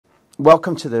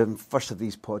Welcome to the first of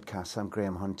these podcasts. I'm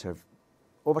Graham Hunter.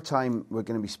 Over time, we're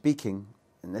going to be speaking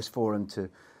in this forum to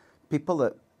people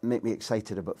that make me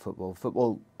excited about football.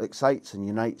 Football excites and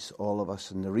unites all of us,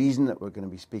 and the reason that we're going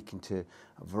to be speaking to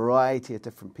a variety of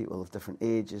different people of different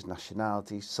ages,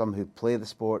 nationalities, some who play the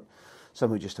sport,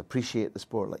 some who just appreciate the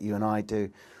sport like you and I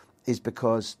do, is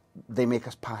because they make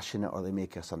us passionate or they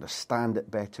make us understand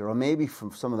it better, or maybe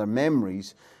from some of their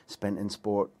memories spent in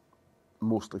sport,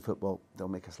 mostly football, they'll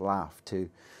make us laugh too.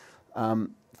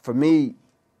 For me,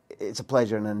 it's a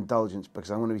pleasure and an indulgence because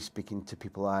I'm going to be speaking to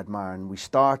people I admire. And we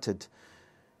started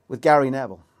with Gary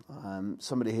Neville,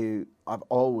 somebody who I've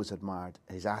always admired,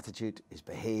 his attitude, his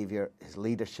behaviour, his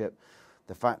leadership,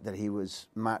 the fact that he was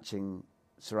matching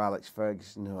Sir Alex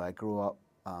Ferguson, who I grew up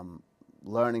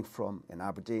learning from in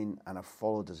Aberdeen and I've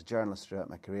followed as a journalist throughout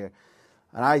my career.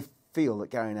 And I feel that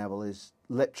Gary Neville is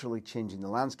literally changing the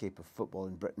landscape of football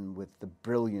in Britain with the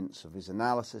brilliance of his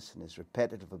analysis and his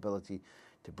repetitive ability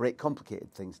to break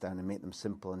complicated things down and make them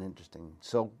simple and interesting.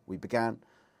 So we began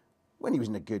when he was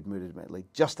in a good mood, admittedly,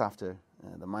 just after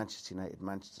the Manchester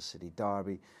United-Manchester City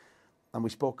derby. And we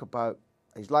spoke about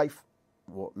his life,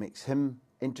 what makes him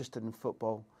interested in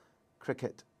football,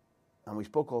 cricket, and we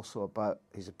spoke also about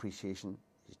his appreciation,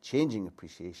 his changing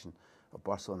appreciation of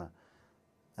Barcelona.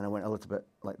 And I went a little bit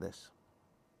like this.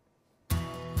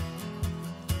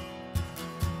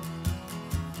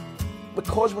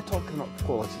 Because we're talking about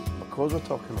quality, because we're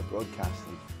talking about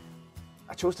broadcasting,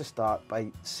 I chose to start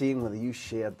by seeing whether you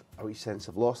shared a wee sense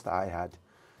of loss that I had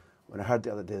when I heard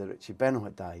the other day that Richie Benaud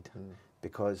had died.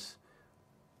 Because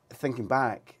thinking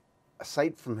back,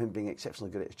 aside from him being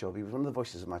exceptionally good at his job, he was one of the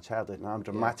voices of my childhood. Now I'm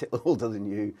dramatically older than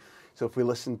you, so if we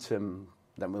listen to him,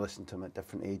 then we listen to him at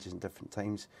different ages and different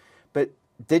times. But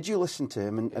did you listen to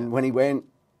him, and when he went,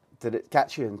 did it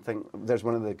catch you and think, there's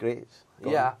one of the greats?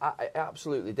 Yeah, I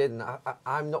absolutely did. And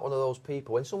I'm not one of those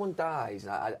people. When someone dies,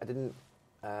 I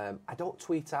don't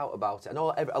tweet out about it. I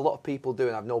know a lot of people do,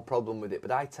 and I have no problem with it,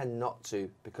 but I tend not to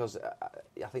because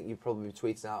I think you've probably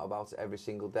tweeting out about it every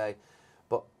single day.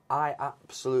 But I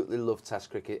absolutely love Test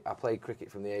cricket. I played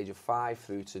cricket from the age of 5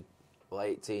 through to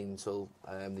 18 until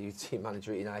the youth team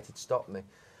manager at United stopped me.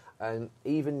 And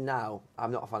even now,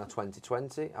 I'm not a fan of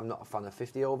 2020. I'm not a fan of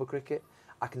 50-over cricket.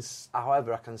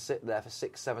 However, I can sit there for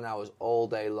 6-7 hours all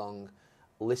day long,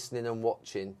 listening and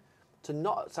watching, to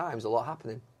not at times a lot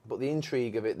happening, but the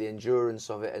intrigue of it, the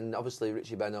endurance of it, and obviously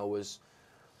Richie Benaud was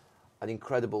an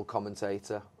incredible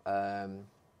commentator, a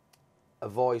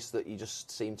voice that you just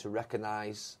seem to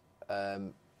recognise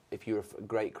if you're a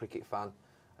great cricket fan,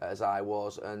 as I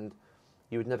was, and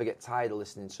you would never get tired of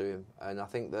listening to him. And I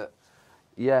think that,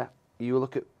 he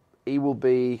will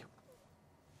be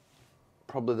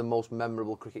probably the most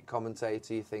memorable cricket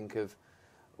commentator. You think of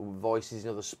voices in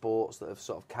other sports that have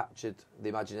sort of captured the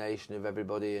imagination of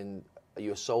everybody and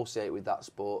you associate with that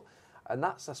sport. And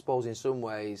that's, I suppose, in some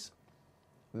ways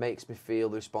makes me feel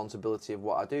the responsibility of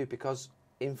what I do, because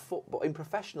in football, in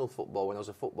professional football, when I was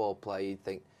a football player, you'd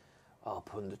think, oh,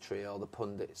 punditry or the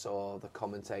pundits or the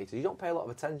commentators. You don't pay a lot of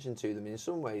attention to them. In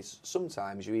some ways,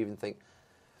 sometimes you even think,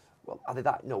 well, are they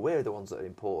that? No, we're the ones that are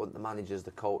important, the managers, the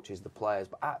coaches, the players.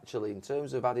 But actually, in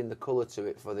terms of adding the colour to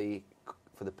it for the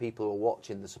people who are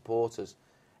watching, the supporters,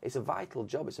 it's a vital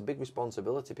job. It's a big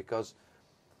responsibility, because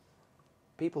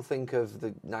people think of the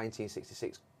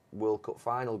 1966 World Cup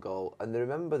final goal and they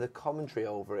remember the commentary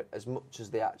over it as much as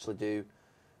they actually do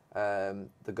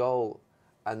the goal.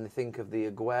 And they think of the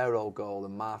Aguero goal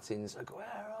and Martin's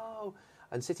Aguero.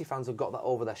 And City fans have got that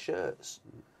over their shirts.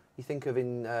 You think of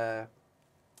in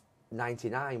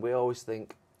 99, we always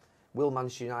think, will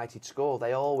Manchester United score?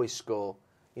 They always score,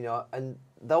 and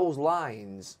those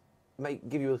lines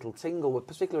give you a little tingle,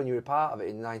 particularly when you're a part of it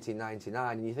in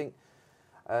 1999, and you think,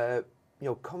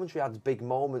 commentary adds big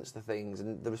moments to things,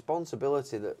 and the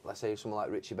responsibility that, let's say, someone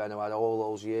like Richie Benaud had all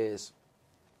those years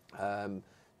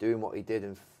doing what he did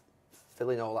and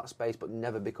filling all that space, but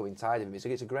never becoming tired of him.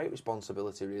 It's a great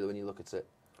responsibility, really, when you look at it.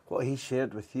 What he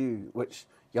shared with you, which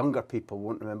younger people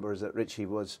won't remember, is that Richie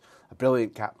was a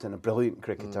brilliant captain, a brilliant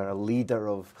cricketer, a leader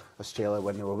of Australia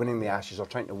when they were winning the Ashes or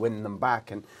trying to win them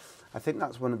back. And I think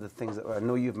that's one of the things that I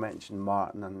know you've mentioned,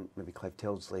 Martin and maybe Clive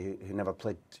Tildesley, who never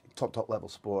played top level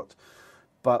sport.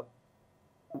 But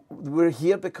we're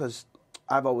here because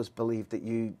I've always believed that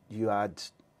you add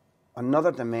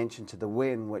another dimension to the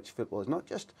way in which football is not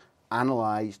just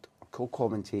analysed or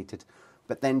co-commentated,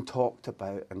 but then talked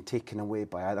about and taken away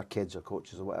by either kids or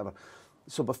coaches or whatever.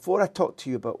 So before I talk to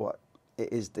you about what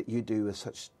it is that you do with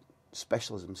such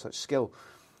specialism, such skill,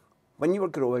 when you were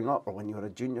growing up or when you were a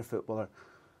junior footballer,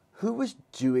 who was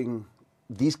doing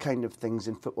these kind of things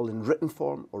in football in written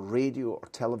form or radio or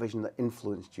television that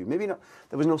influenced you? Maybe not.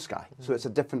 There was no Sky, so it's a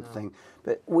different thing.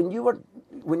 But when you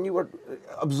were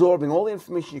absorbing all the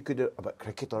information you could about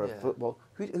cricket or football,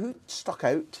 who stuck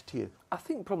out to you? I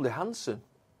think probably Hansen.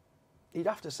 You'd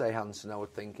have to say Hansen, I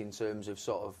would think, in terms of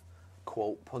sort of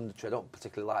quote punditry. I don't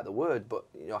particularly like the word, but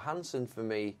Hansen for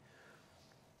me,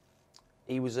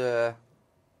 he was a.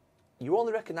 You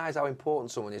only recognise how important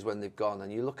someone is when they've gone,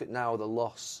 and you look at now the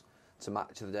loss to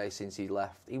Match of the Day since he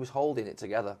left. He was holding it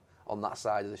together on that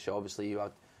side of the show. Obviously, you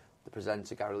had the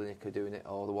presenter Gary Neville doing it,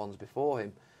 or the ones before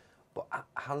him. But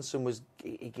Hansen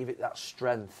he gave it that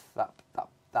strength,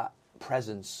 that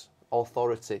presence,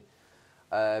 authority.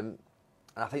 And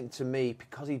I think to me,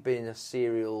 because he'd been a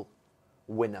serial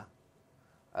winner,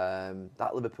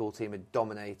 that Liverpool team had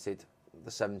dominated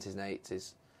the 70s and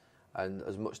 80s. And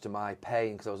as much to my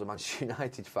pain, because I was a Manchester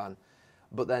United fan,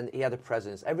 but then he had a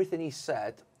presence. Everything he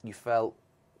said, you felt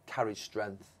carried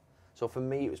strength. So for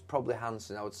me, it was probably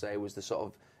Hansen, I would say, was the sort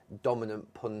of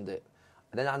dominant pundit.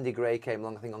 And then Andy Gray came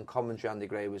along. I think on commentary, Andy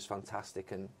Gray was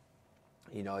fantastic, and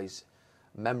he's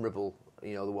memorable.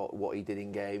 What he did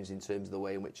in games in terms of the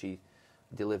way in which he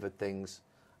delivered things.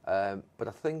 But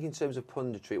I think in terms of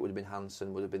punditry, it would have been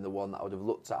Hansen. Would have been the one that I would have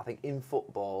looked at. I think in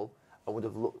football, I would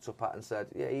have looked up at and said,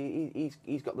 yeah,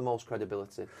 he's got the most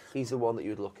credibility. He's the one that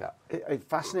you'd look at. It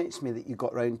fascinates me that you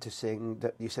got round to saying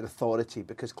that you said authority,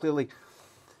 because clearly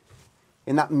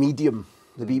in that medium,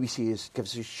 the BBC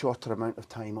gives you a shorter amount of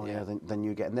time on air than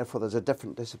you get, and therefore there's a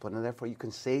different discipline, and therefore you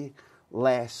can say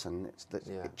less, and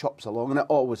it chops along, and it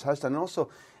always has done. And also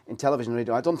in television and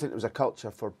radio, I don't think there was a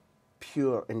culture for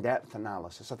pure in-depth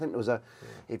analysis. I think there was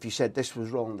if you said this was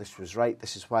wrong, this was right,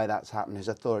 this is why that's happened, his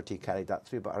authority carried that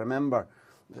through. But I remember,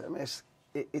 it's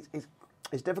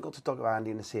difficult to talk about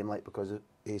Andy in the same light because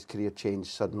his career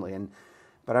changed suddenly.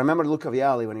 But I remember Luca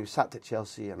Vialli when he was sat at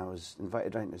Chelsea, and I was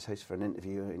invited round to his house for an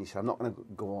interview, and he said, I'm not going to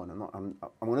go on, I'm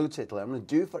going to go to Italy, I'm going to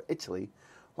do for Italy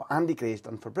what Andy Gray's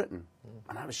done for Britain.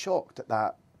 And I was shocked at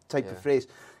that type of phrase.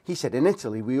 He said, in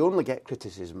Italy, we only get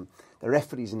criticism. The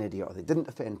referee's an idiot, or they didn't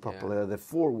defend properly, or the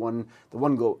 4-1, the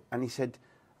one goal. And he said,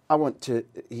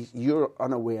 you're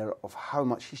unaware of how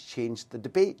much he's changed the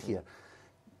debate here.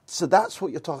 So that's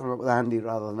what you're talking about with Andy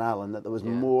rather than Alan, that there was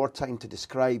more time to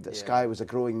describe, that Sky was a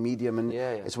growing medium, and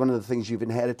it's one of the things you've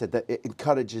inherited, that it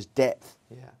encourages depth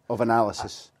of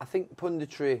analysis. I think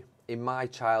punditry in my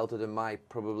childhood and my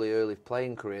probably early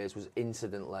playing careers was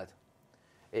incident-led.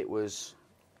 It was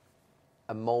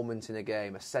a moment in a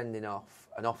game, a sending off,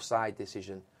 an offside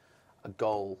decision, a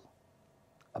goal,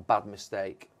 a bad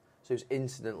mistake. So it was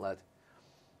incident-led.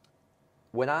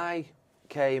 When I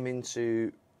came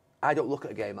into... I don't look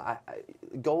at a game.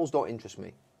 Goals don't interest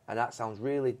me, and that sounds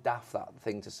really daft, that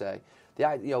thing to say.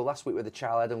 Last week with the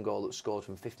Charlie Adam goal that scored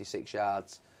from 56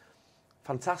 yards,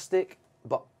 fantastic,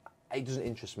 but it doesn't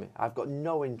interest me. I've got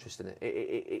no interest in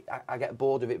it. I get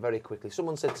bored of it very quickly.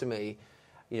 Someone said to me,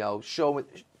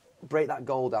 break that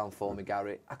goal down for me,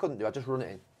 Gary. I couldn't do it. I'd just run it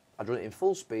in. I'd run it in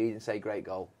full speed and say, great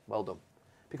goal, well done.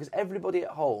 Because everybody at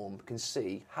home can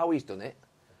see how he's done it,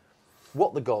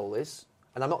 what the goal is,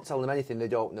 and I'm not telling them anything they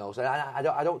don't know. So I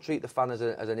don't treat the fan as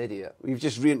an idiot. We've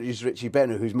just reintroduced Richie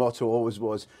Benaud, whose motto always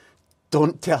was,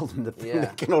 don't tell them the thing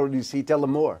they can already see, tell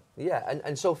them more. Yeah,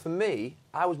 and so for me,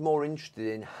 I was more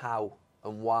interested in how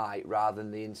and why rather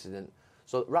than the incident.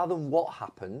 So rather than what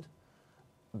happened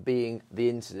being the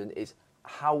incident, is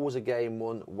how was a game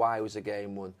won, why was a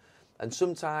game won. And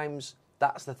sometimes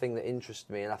that's the thing that interests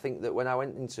me. And I think that when I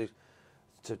went into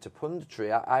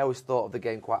punditry, I always thought of the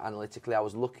game quite analytically. I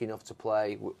was lucky enough to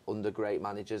play under great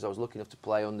managers. I was lucky enough to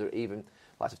play under even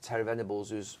like Terry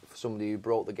Venables, who's somebody who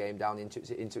broke the game down into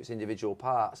its individual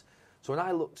parts. So when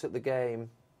I looked at the game,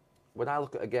 when I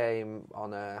look at a game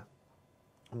on a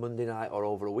Monday night or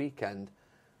over a weekend,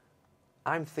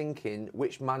 I'm thinking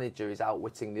which manager is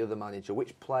outwitting the other manager,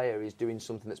 which player is doing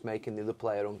something that's making the other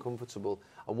player uncomfortable,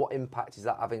 and what impact is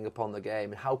that having upon the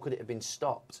game, and how could it have been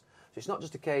stopped? So it's not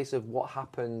just a case of what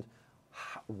happened,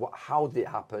 how did it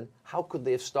happen, how could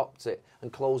they have stopped it,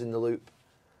 and closing the loop.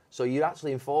 So you're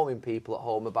actually informing people at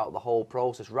home about the whole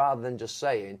process, rather than just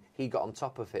saying he got on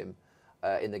top of him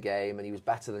in the game and he was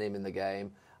better than him in the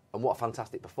game, and what a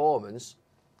fantastic performance.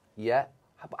 Yeah,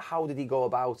 but how did he go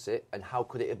about it, and how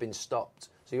could it have been stopped?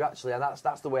 So you actually, and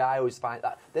that's the way I always find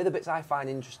that. They're the bits I find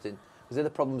interesting, because they're the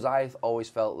problems I've always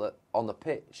felt that on the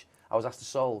pitch I was asked to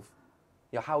solve.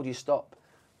 How do you stop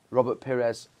Robert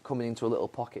Pires coming into a little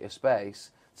pocket of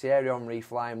space, Thierry Henry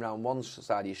flying around one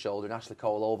side of your shoulder, and Ashley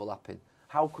Cole overlapping?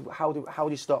 How do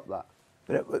you stop that?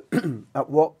 But at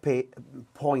what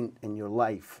point in your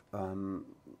life,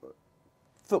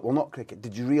 football, not cricket,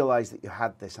 did you realise that you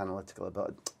had this analytical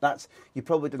ability? You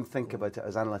probably didn't think about it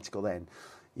as analytical then.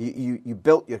 You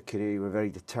built your career, you were very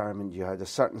determined, you had a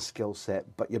certain skill set,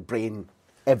 but your brain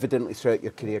evidently throughout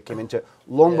your career came into it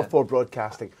long before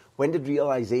broadcasting. When did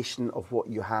realisation of what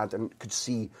you had and could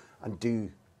see and do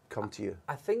come to you?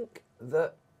 I think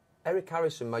that Eric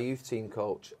Harrison, my youth team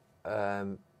coach,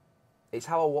 it's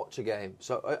how I watch a game.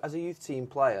 So as a youth team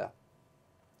player,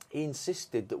 he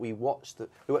insisted that we watched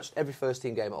every first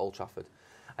team game at Old Trafford,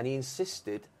 and he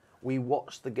insisted we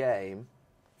watch the game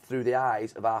through the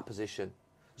eyes of our position.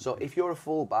 So if you're a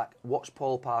fullback, watch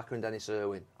Paul Parker and Dennis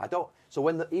Irwin. So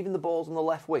when even the ball's on the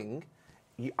left wing,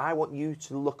 I want you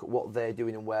to look at what they're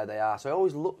doing and where they are. So I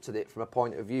always looked at it from a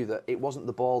point of view that it wasn't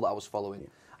the ball that I was following.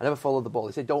 I never followed the ball.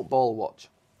 They said don't ball watch,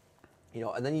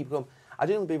 and then you become. I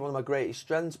didn't believe one of my greatest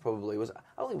strengths probably was, I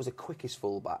don't think it was the quickest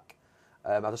fullback.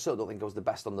 I certainly don't think I was the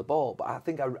best on the ball, but I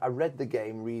think I read the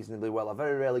game reasonably well. I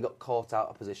very rarely got caught out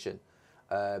of position.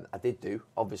 I did do,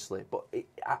 obviously, but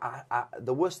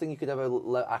the worst thing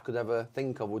I could ever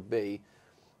think of would be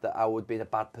that I would be in a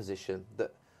bad position,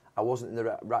 that I wasn't in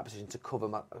the right position to cover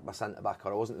my centre back,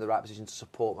 or I wasn't in the right position to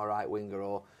support my right winger,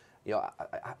 or it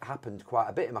happened quite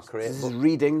a bit in my career. This is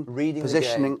reading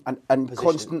positioning, and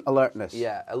constant alertness.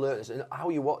 Yeah, alertness, and how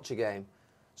you watch a game.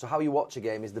 So how you watch a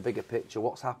game is the bigger picture,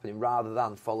 what's happening, rather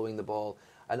than following the ball.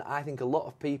 And I think a lot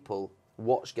of people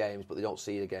watch games, but they don't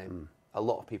see the game. A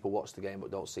lot of people watch the game,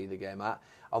 but don't see the game.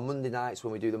 On Monday nights,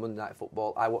 when we do the Monday Night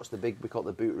Football, I watch we call it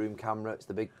the boot room camera. It's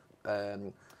the big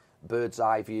bird's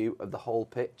eye view of the whole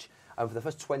pitch. And for the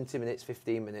first 20 minutes,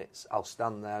 15 minutes, I'll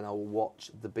stand there and I'll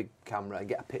watch the big camera and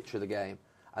get a picture of the game.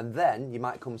 And then you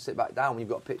might come and sit back down when you've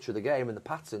got a picture of the game and the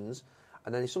patterns.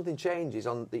 And then if something changes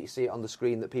that you see it on the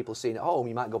screen that people are seeing at home,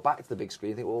 you might go back to the big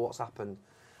screen and think, well, what's happened?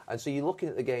 And so you're looking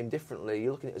at the game differently.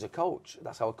 You're looking at it as a coach.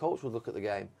 That's how a coach would look at the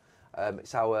game.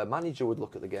 It's how a manager would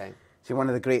look at the game. See, one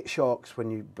of the great shocks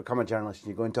when you become a journalist and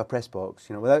you go into a press box,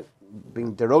 without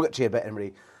being derogatory about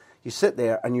anybody, you sit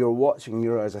there and you're watching,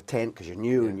 you're as a tent because you're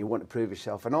new and you want to prove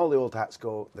yourself, and all the old hats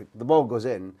go, the ball goes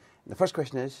in, and the first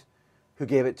question is, who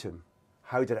gave it to him?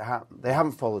 How did it happen? They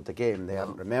haven't followed the game. They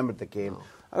haven't remembered the game. No.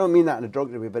 I don't mean that in a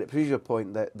derogatory way, but it proves your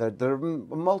point that there are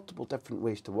multiple different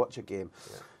ways to watch a game.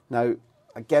 Yeah. Now,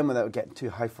 again, without getting too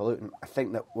highfalutin, I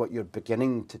think that what you're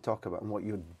beginning to talk about and what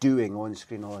you're doing on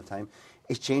screen all the time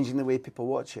is changing the way people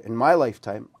watch it. In my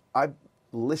lifetime, I've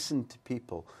listened to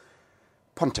people,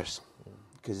 punters,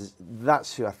 because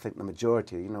that's who I think the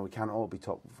majority, we can't all be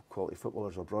top quality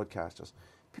footballers or broadcasters.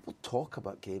 People talk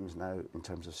about games now in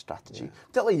terms of strategy,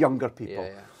 particularly younger people.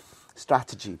 Yeah.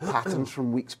 Strategy, patterns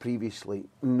from weeks previously,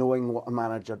 knowing what a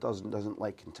manager does and doesn't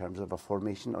like in terms of a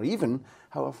formation, or even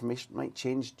how a formation might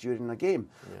change during a game.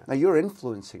 Yeah. Now, you're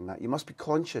influencing that. You must be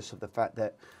conscious of the fact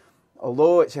that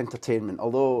although it's entertainment,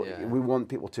 although we want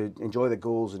people to enjoy the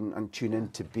goals and tune in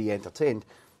to be entertained,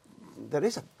 there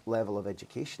is a level of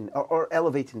education, or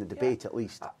elevating the debate at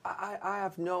least. I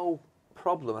have no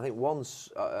problem. I think once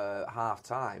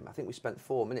half-time, I think we spent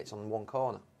 4 minutes on one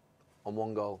corner, on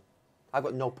one goal. I've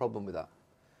got no problem with that.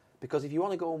 Because if you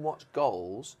want to go and watch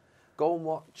goals, go and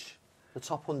watch the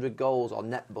top 100 goals or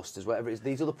Netbusters, whatever it is.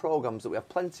 These other programmes that we have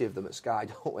plenty of them at Sky,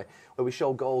 don't we? Where we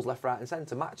show goals left, right and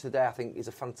centre. Match of the Day, I think, is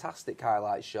a fantastic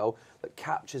highlight show that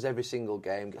captures every single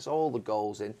game, gets all the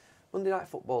goals in. Monday Night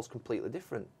Football is completely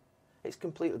different. It's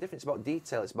completely different. It's about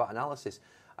detail. It's about analysis.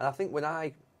 And I think when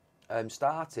I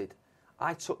started,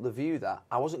 I took the view that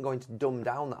I wasn't going to dumb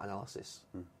down that analysis.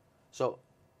 So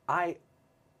I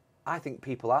think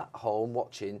people at home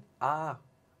watching are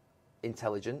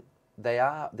intelligent.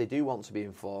 They do want to be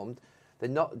informed. They're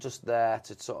not just there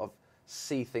to sort of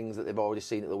see things that they've already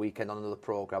seen at the weekend on another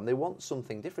programme. They want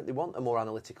something different. They want a more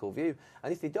analytical view.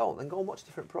 And if they don't, then go and watch a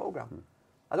different programme.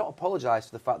 I don't apologise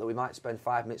for the fact that we might spend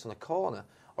 5 minutes on a corner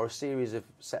or a series of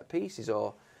set pieces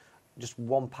or just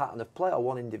one pattern of play or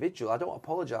one individual. I don't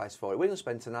apologise for it. We're going to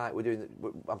spend tonight,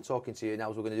 I'm talking to you now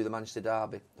as we're going to do the Manchester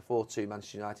Derby, the 4-2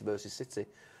 Manchester United versus City.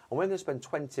 And we're going to spend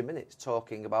 20 minutes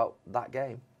talking about that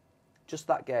game. Just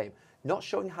that game. Not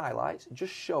showing highlights,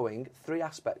 just showing 3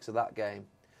 aspects of that game.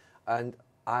 And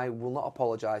I will not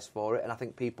apologise for it, and I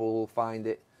think people will find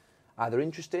it either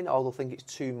interesting or they'll think it's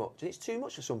too much. And it's too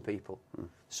much for some people.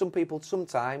 Some people,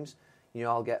 sometimes,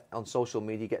 I'll get on social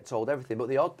media, get told everything, but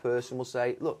the odd person will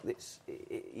say, look,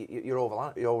 you're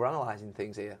overanalyzing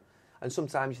things here. And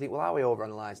sometimes you think, well, are we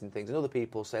overanalyzing things? And other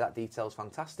people say that detail's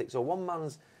fantastic. So one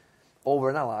man's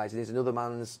overanalyzing is another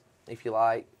man's, if you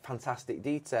like, fantastic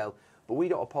detail. But we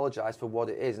don't apologise for what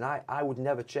it is. And I would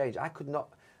never change. I could not.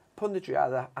 Punditry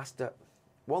either has to.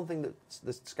 One thing that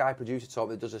the Sky producer taught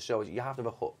me that does a show is you have to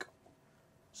have a hook.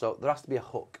 So there has to be a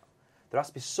hook. there has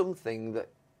to be something that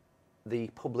the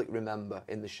public remember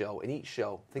in the show, in each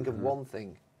show. Think of one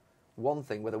thing,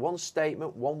 whether one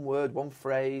statement, one word, one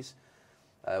phrase,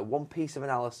 one piece of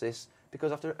analysis,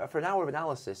 because after an hour of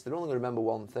analysis, they're only going to remember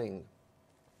one thing,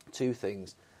 two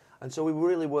things. And so we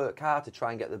really work hard to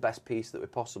try and get the best piece that we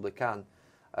possibly can.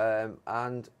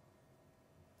 And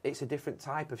it's a different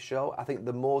type of show. I think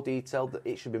the more detailed,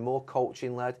 it should be more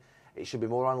coaching-led, it should be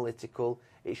more analytical,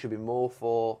 it should be more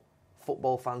for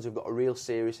football fans who've got a real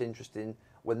serious interest in,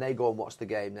 when they go and watch the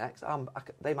game next,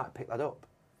 they might pick that up.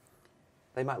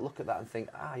 They might look at that and think,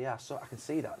 yeah, so I can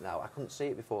see that now. I couldn't see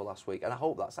it before last week, and I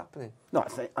hope that's happening. No,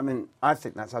 I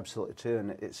think that's absolutely true, and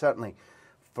it certainly,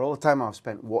 for all the time I've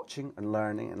spent watching and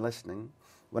learning and listening,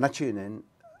 when I tune in,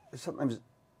 sometimes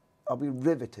I'll be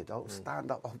riveted. I'll stand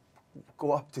up, I'll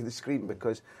go up to the screen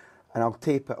and I'll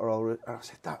tape it, or I'll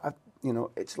say,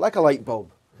 it's like a light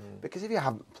bulb. Because if you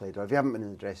haven't played, or if you haven't been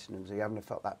in the dressing rooms, or you haven't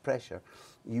felt that pressure,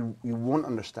 you won't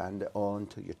understand it all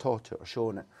until you're taught it or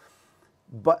shown it.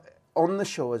 But on the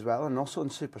show as well, and also on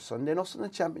Super Sunday, and also in the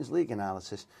Champions League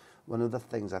analysis, one of the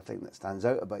things I think that stands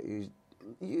out about you is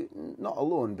you not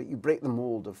alone, but you break the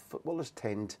mould of footballers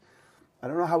tend, I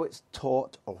don't know how it's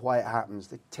taught or why it happens,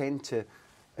 they tend to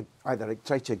either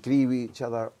try to agree with each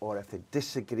other, or if they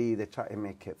disagree, they try to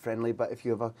make it friendly. But if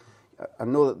you have I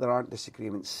know that there aren't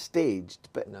disagreements staged,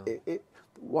 but no.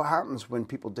 What happens when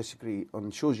people disagree on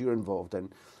shows you're involved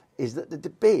in is that the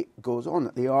debate goes on,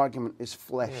 that the argument is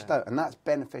fleshed out, and that's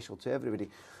beneficial to everybody.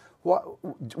 Do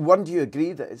you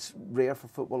agree that it's rare for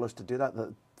footballers to do that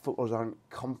footballers aren't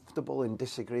comfortable in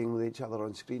disagreeing with each other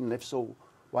on screen? And if so,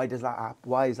 why is that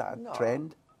a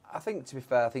trend? I think, to be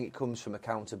fair, I think it comes from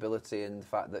accountability and the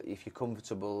fact that if you're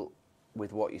comfortable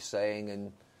with what you're saying,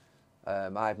 and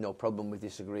I have no problem with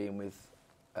disagreeing with.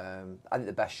 I think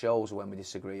the best shows are when we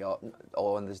disagree or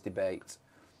when there's debate,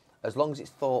 as long as it's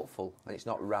thoughtful and it's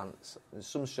not rants. There's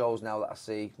some shows now that I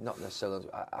see, not necessarily,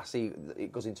 I see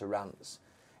it goes into rants.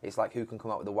 It's like who can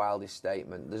come up with the wildest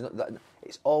statement.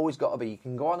 It's always got to be, you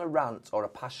can go on a rant or a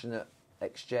passionate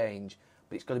exchange,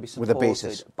 but it's got to be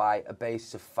supported by a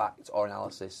basis of fact or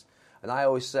analysis. And I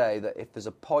always say that if there's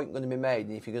a point going to be made,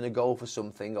 and if you're going to go for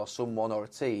something or someone or a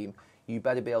team, you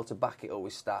better be able to back it up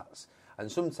with stats.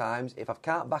 And sometimes, if I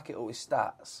can't back it up with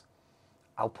stats,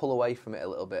 I'll pull away from it a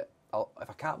little bit. If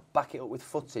I can't back it up with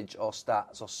footage or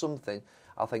stats or something,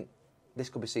 I'll think, this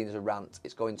could be seen as a rant.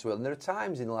 It's going too early. And there are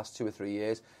times in the last 2 or 3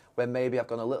 years where maybe I've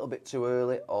gone a little bit too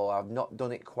early, or I've not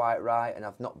done it quite right and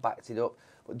I've not backed it up.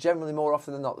 But generally, more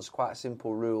often than not, there's quite a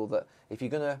simple rule that if you're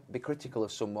going to be critical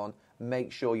of someone,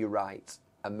 make sure you're right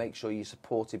and make sure you're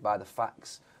supported by the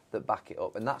facts that back it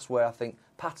up. And that's where I think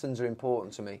patterns are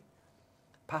important to me.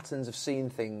 Patterns of seeing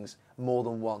things more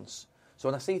than once. So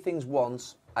when I see things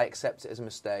once, I accept it as a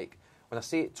mistake. When I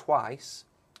see it twice,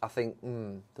 I think,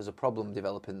 there's a problem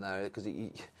developing there because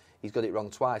he's got it wrong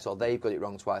twice, or they've got it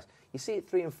wrong twice. You see it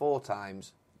 3 and 4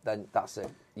 times, then that's it.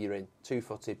 You're in,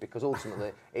 two-footed, because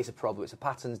ultimately it's a problem. It's a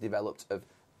pattern's developed of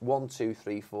 1, 2,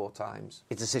 3, 4 times.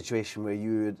 It's a situation where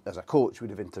you, as a coach, would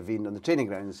have intervened on the training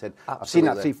ground and said, Absolutely. I've seen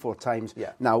that 3, 4 times.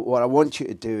 Yeah. Now, what I want you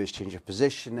to do is change your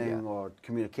positioning or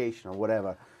communication or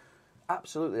whatever.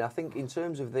 Absolutely. I think in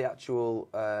terms of the actual,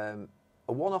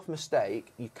 a one-off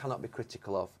mistake, you cannot be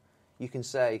critical of. You can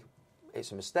say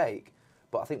it's a mistake,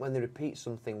 but I think when they repeat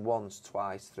something once,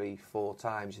 twice, 3, 4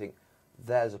 times, you think,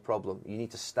 there's a problem. You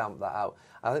need to stamp that out.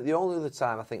 I think the only other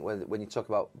time, I think, when you talk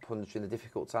about punditry in the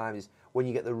difficult times is when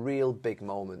you get the real big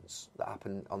moments that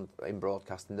happen in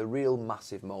broadcasting, the real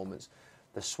massive moments,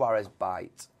 the Suarez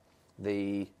bite,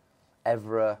 the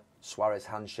Evra-Suarez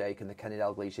handshake and the Kenny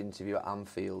Dalglish interview at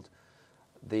Anfield,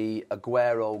 the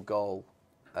Aguero goal,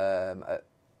 but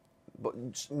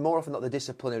more often not the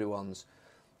disciplinary ones.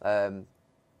 And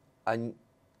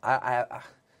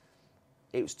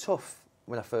it was tough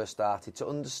when I first started to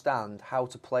understand how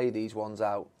to play these ones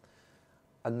out.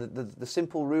 And the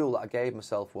simple rule that I gave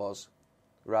myself was,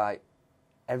 right,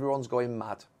 everyone's going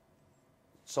mad.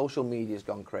 Social media's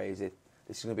gone crazy.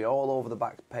 This is going to be all over the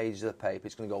back pages of the paper.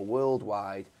 It's going to go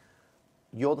worldwide.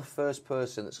 You're the first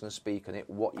person that's going to speak on it,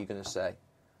 what you're going to say.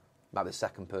 Might be the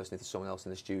second person if there's someone else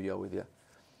in the studio with you.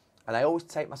 And I always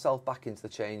take myself back into the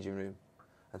changing room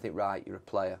and think, right, you're a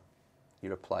player.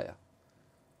 You're a player.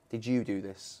 Did you do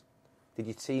this? Did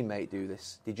your teammate do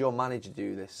this? Did your manager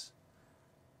do this?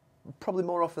 Probably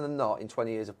more often than not, in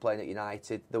 20 years of playing at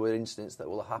United, there were incidents that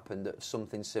will have happened at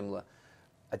something similar.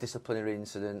 A disciplinary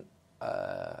incident,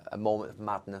 a moment of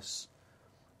madness.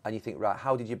 And you think, right,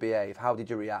 how did you behave? How did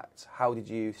you react? How did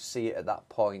you see it at that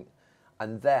point?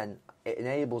 And then it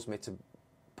enables me to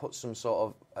put some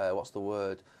sort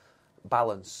of,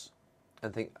 balance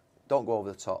and think, don't go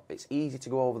over the top. It's easy to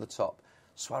go over the top.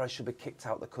 Suarez should be kicked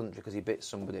out of the country because he bit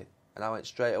somebody. And I went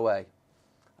straight away,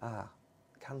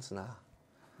 Cantona.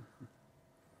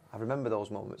 I remember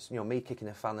those moments. You know, me kicking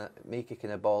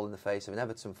a ball in the face of an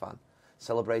Everton fan,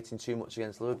 celebrating too much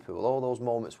against Liverpool. All those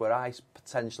moments where I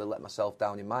potentially let myself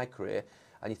down in my career,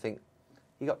 and you think,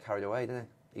 he got carried away, didn't he?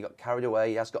 He got carried away.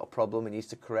 He has got a problem. He needs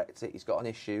to correct it. He's got an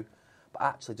issue. But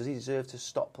actually, does he deserve to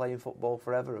stop playing football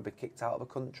forever or be kicked out of a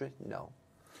country? No.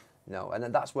 And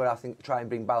then that's where I think try and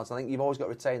bring balance. I think you've always got to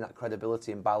retain that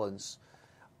credibility and balance.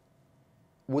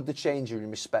 Would the changing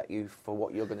room respect you for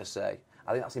what you're going to say?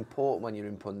 I think that's important when you're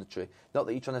in punditry. Not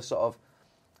that you're trying to sort of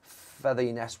feather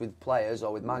your nest with players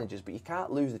or with managers, but you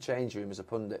can't lose the changing room as a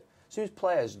pundit. As soon as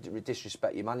players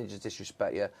disrespect you, managers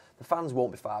disrespect you, the fans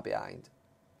won't be far behind.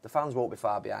 The fans won't be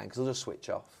far behind because they'll just switch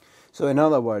off. So in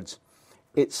other words,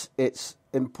 it's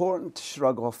important to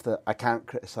shrug off the I can't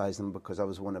criticise them because I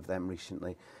was one of them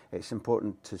recently. It's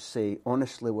important to say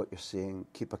honestly what you're saying,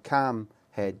 keep a calm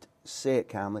head, say it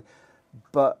calmly.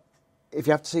 But if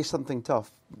you have to say something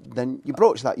tough, then you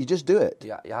broach that. You just do it.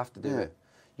 Yeah, you have to do it.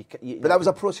 But that was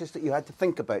a process that you had to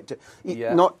think about.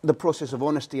 Not the process of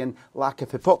honesty and lack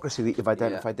of hypocrisy that you've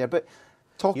identified there, but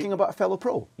talking about a fellow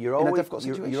pro in a difficult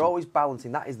situation. You're always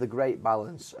balancing. That is the great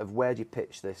balance of where do you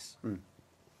pitch this?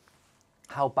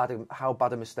 How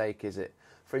bad a mistake is it?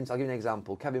 For instance, I'll give you an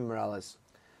example. Kevin Morales,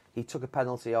 he took a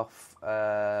penalty off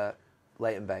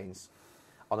Leighton Baines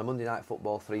on a Monday Night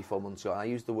Football 3-4 months ago, and I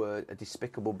used the word a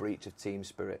despicable breach of team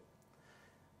spirit.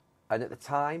 And at the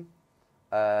time,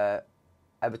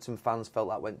 Everton fans felt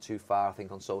that went too far, I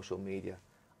think, on social media.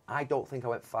 I don't think I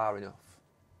went far enough.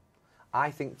 I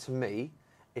think, to me,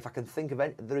 if I can think of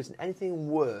there isn't anything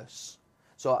worse.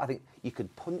 So I think you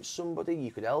could punch somebody,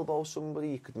 you could elbow somebody,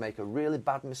 you could make a really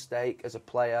bad mistake as a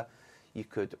player,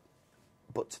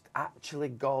 but to actually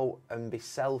go and be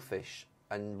selfish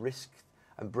and risk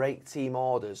and break team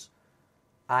orders,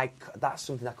 that's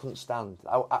something I couldn't stand.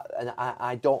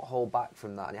 I don't hold back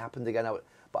from that, and it happened again.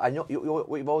 But I know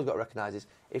what you've always got to recognise is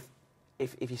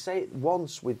if you say it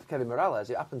once with Kevin Morales,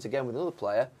 it happens again with another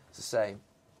player, it's the same.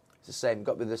 It's the same. You've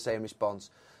got to be the same response.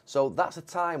 So that's a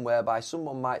time whereby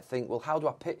someone might think, well, how do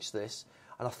I pitch this?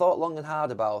 And I thought long and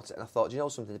hard about it, and I thought, do you know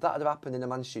something? If that had happened in a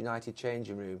Manchester United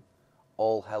changing room,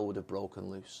 all hell would have broken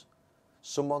loose.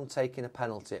 Someone taking a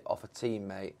penalty off a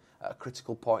teammate at a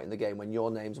critical point in the game when your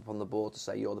name's up on the board to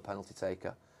say you're the penalty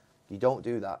taker. You don't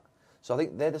do that. So I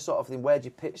think they're the sort of thing, where do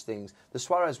you pitch things? The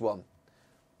Suarez one,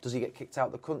 does he get kicked out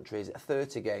of the country? Is it a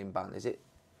 30-game ban? Is it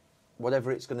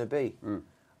whatever it's going to be?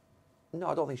 No,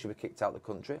 I don't think he should be kicked out of the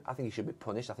country. I think he should be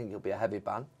punished. I think it'll be a heavy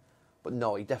ban. But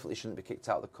no, he definitely shouldn't be kicked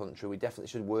out of the country. We definitely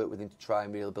should work with him to try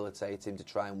and rehabilitate him, to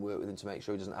try and work with him to make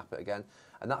sure he doesn't happen again.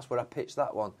 And that's where I pitched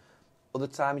that one. Other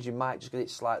times you might just get it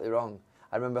slightly wrong.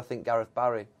 I remember, I think Gareth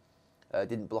Barry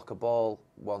didn't block a ball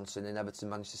once in an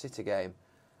Everton-Manchester City game.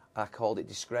 I called it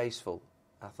disgraceful.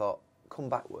 I thought, come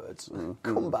back words.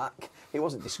 Come back. It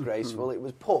wasn't disgraceful. It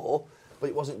was poor, but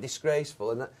it wasn't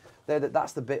disgraceful. And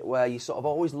that's the bit where you're sort of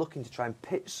always looking to try and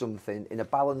pitch something in a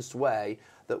balanced way.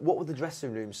 That what would the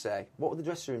dressing room say? What would the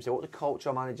dressing room say? What would the coach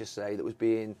or manager say that was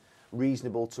being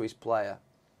reasonable to his player?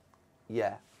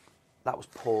 Yeah, that was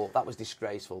poor. That was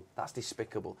disgraceful. That's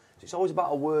despicable. So it's always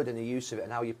about a word and the use of it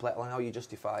and how you play it and how you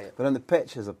justify it. But on the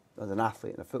pitch, as an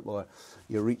athlete and a footballer,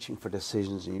 you're reaching for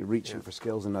decisions and you're reaching for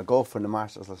skills. And a golfer in the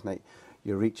Masters last night,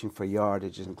 you're reaching for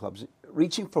yardages and clubs,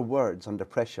 reaching for words under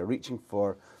pressure, reaching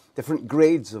for different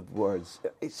grades of words.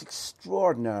 It's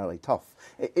extraordinarily tough.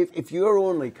 If you're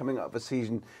only coming up a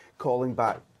season calling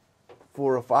back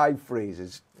 4 or 5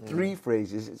 phrases, 3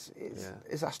 phrases,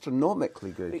 it's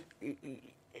astronomically good. It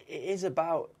is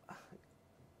about...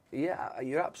 Yeah,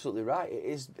 you're absolutely right.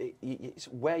 It's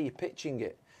where you're pitching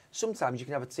it. Sometimes you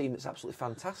can have a team that's absolutely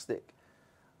fantastic.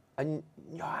 And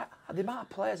you know, the amount of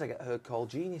players I get heard called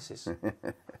geniuses.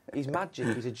 He's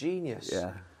magic, he's a genius.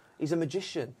 Yeah. He's a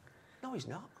magician. No, he's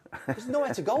not. There's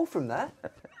nowhere to go from there.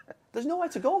 There's nowhere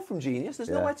to go from genius. There's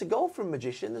nowhere to go from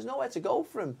magician. There's nowhere to go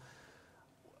from...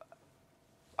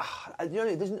 You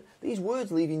know, these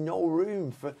words leave you no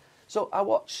room for... So I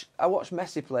watched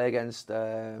Messi play against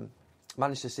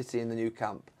Manchester City in the new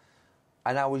camp,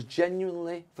 and I was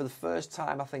genuinely, for the first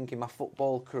time I think in my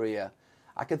football career,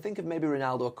 I can think of maybe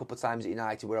Ronaldo a couple of times at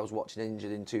United where I was watching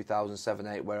injured in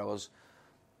 2007-8 where I was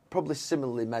probably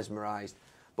similarly mesmerised.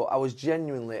 But I was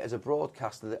genuinely, as a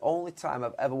broadcaster, the only time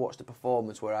I've ever watched a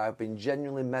performance where I've been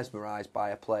genuinely mesmerised by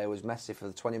a player was Messi for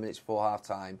the 20 minutes before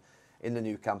half-time in the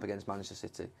new camp against Manchester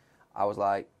City. I was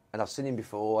like, and I've seen him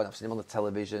before, and I've seen him on the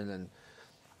television, and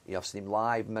you know, I've seen him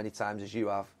live many times as you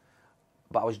have.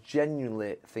 But I was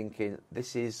genuinely thinking,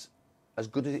 this is as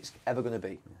good as it's ever going to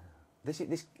be. This.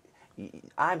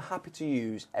 I'm happy to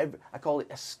use I call it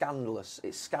it's scandalous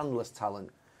talent.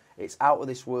 It's out of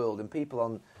this world, and people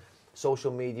on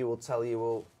social media will tell you,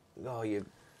 well, oh,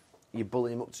 you're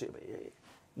bullying him up to it.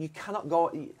 You cannot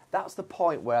go. That's the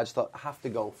point where I just thought I have to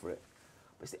go for it.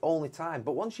 But it's the only time.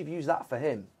 But once you've used that for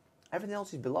him, everything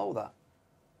else is below that.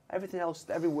 Everything else,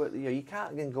 every word, you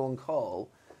can't again go and call.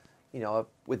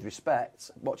 With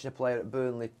respect, watching a player at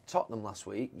Burnley, Tottenham last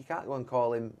week, you can't go and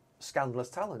call him scandalous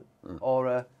talent or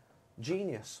a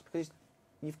genius, because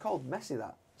you've called Messi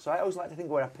that. So I always like to think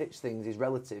where I pitch things is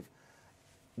relative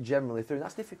generally through, and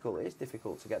that's difficult. It is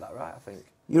difficult to get that right, I think.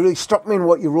 You really struck me in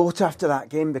what you wrote after that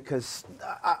game, because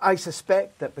I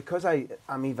suspect that because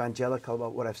I'm evangelical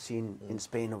about what I've seen in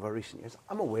Spain over recent years,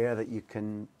 I'm aware that you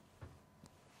can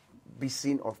be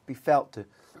seen or be felt to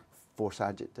force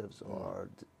adjectives or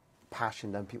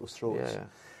passion down people's throats,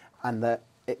 and that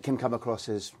it can come across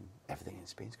as everything in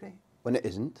Spain's great, when it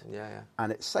isn't.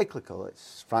 And it's cyclical.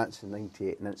 It's France in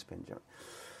 98 and then it's Spain.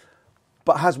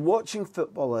 But has watching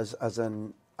football as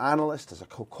an analyst, as a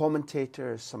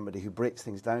co-commentator, as somebody who breaks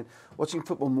things down, watching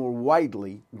football more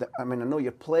widely, I know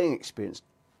your playing experience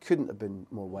couldn't have been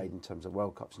more wide in terms of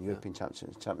World Cups and European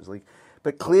Championships and Champions League,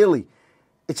 but clearly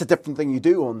it's a different thing you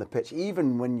do on the pitch,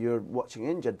 even when you're watching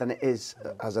injured, than it is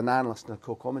as an analyst and a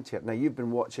co-commentator. Now, you've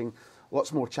been watching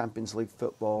lots more Champions League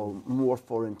football, more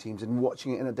foreign teams, and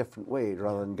watching it in a different way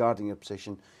rather than guarding your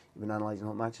position. You've been analysing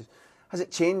home matches. Has it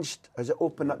changed? Has it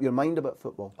opened up your mind about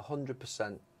football?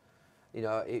 100%.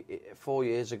 4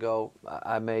 years ago,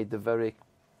 I made the very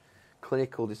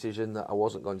clinical decision that I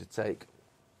wasn't going to take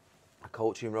a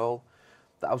coaching role,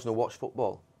 that I was going to watch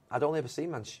football. I'd only ever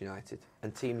seen Manchester United,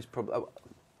 and teams probably.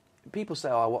 People say,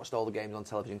 "Oh, I watched all the games on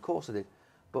television." Of course I did,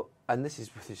 but this is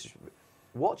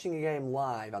watching a game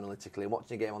live analytically and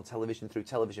watching a game on television through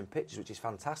television pictures, which is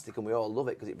fantastic, and we all love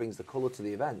it because it brings the colour to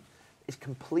the event. Is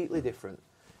completely different.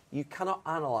 You cannot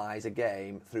analyse a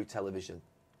game through television.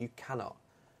 You cannot.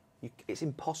 It's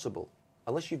impossible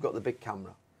unless you've got the big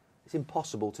camera. It's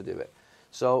impossible to do it.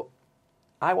 So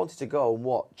I wanted to go and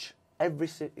watch every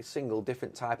single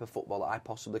different type of football that I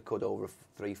possibly could over a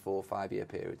 3, 4, 5 year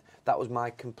period. That was my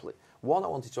complete... One, I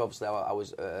wanted to, obviously, I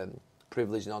was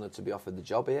privileged and honoured to be offered the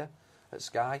job here at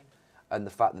Sky, and the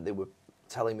fact that they were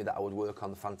telling me that I would work on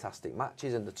the fantastic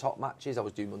matches and the top matches. I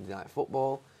was doing Monday Night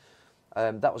Football.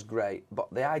 That was great.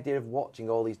 But the idea of watching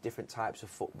all these different types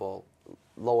of football,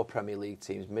 lower Premier League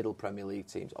teams, middle Premier League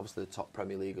teams, obviously the top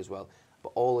Premier League as well,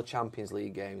 but all the Champions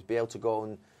League games, be able to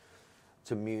go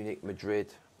to Munich,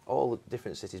 Madrid, all the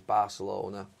different cities,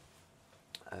 Barcelona,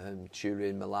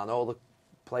 Turin, Milan, all the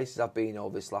places I've been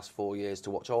over this last 4 years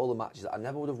to watch all the matches that I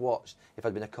never would have watched if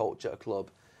I'd been a coach at a club.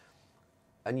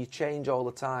 And you change all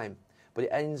the time, but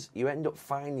you end up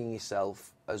finding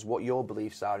yourself as what your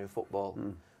beliefs are in football.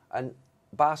 And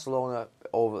Barcelona,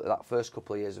 over that first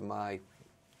couple of years of my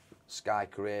Sky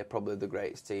career, probably the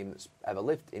greatest team that's ever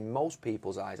lived in most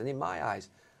people's eyes and in my eyes.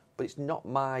 But it's not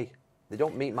they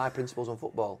don't meet my principles on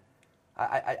football.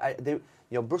 Borussia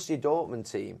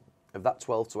Dortmund team of that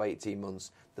 12 to 18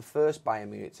 months, the first Bayern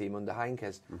Munich team under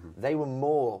Heinkes, they were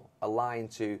more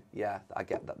aligned to, I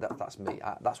get that. That's me.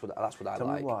 That's what I like. Tell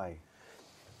me why.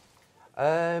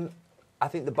 I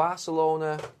think the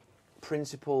Barcelona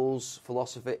principles,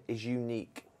 philosophy is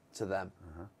unique to them.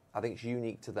 I think it's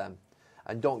unique to them.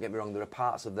 And don't get me wrong, there are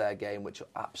parts of their game which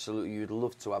absolutely you'd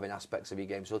love to have in aspects of your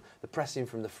game. So the pressing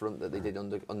from the front that they did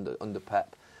under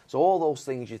Pep. So all those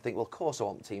things you think, well, of course I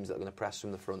want teams that are going to press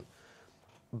from the front.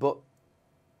 But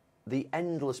the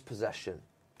endless possession,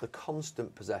 the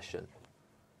constant possession,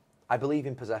 I believe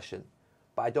in possession,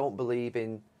 but I don't believe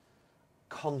in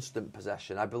constant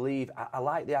possession. I believe the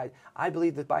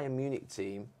Bayern Munich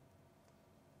team,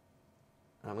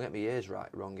 and I'm going to get my years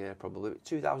wrong here probably,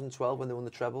 2012 when they won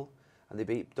the treble and they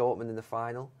beat Dortmund in the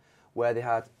final, where they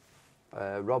had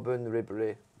Robben,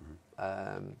 Ribéry,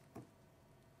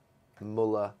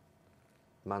 Müller,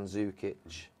 Mandzukic,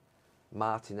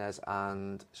 Martinez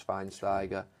and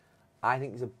Schweinsteiger. I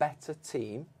think it's a better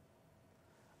team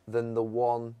than the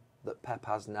one that Pep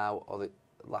has now or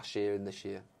last year and this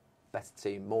year. Better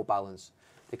team, more balance.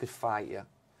 They could fight you.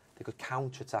 They could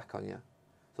counter-attack on you.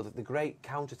 So that the great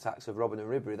counter-attacks of Robben and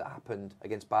Ribéry that happened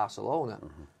against Barcelona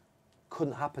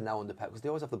couldn't happen now under Pep because they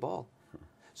always have the ball.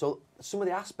 So some of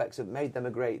the aspects that made them a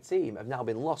great team have now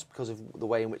been lost because of the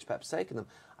way in which Pep's taken them.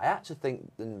 I actually think,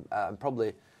 and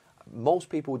probably most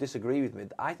people would disagree with me,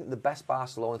 I think the best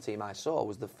Barcelona team I saw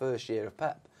was the first year of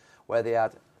Pep, where they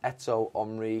had Eto'o,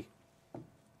 Henry,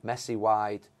 Messi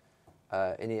wide,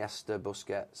 Iniesta,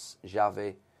 Busquets,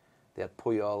 Xavi. They had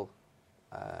Puyol,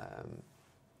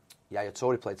 Yaya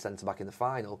Toure played centre-back in the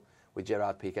final with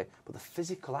Gerard Piqué. But the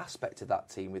physical aspect of that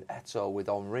team with Eto'o, with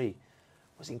Henry,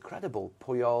 was incredible.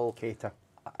 Puyol, Keita.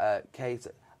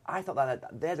 I thought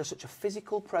that they had such a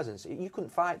physical presence. You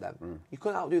couldn't fight them. You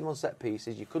couldn't outdo them on set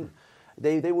pieces. You couldn't.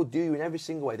 They would do you in every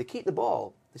single way. They keep the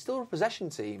ball. They're still a possession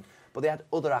team, but they had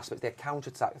other aspects. They had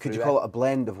counter-attack. Could you call it a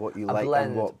blend of what you like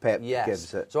and what Pep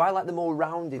gives it? So I like the more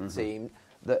rounded team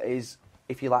that is,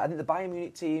 if you like, I think the Bayern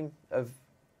Munich team of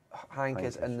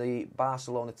Heinkes and the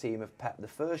Barcelona team of Pep the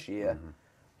first year,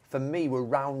 for me, were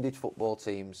rounded football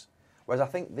teams. Whereas I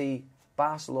think the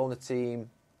Barcelona team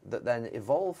that then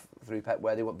evolved through Pep,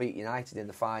 where they were beat United in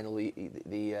the final the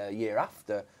year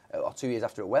after, or 2 years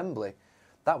after at Wembley,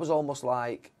 that was almost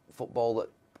like football that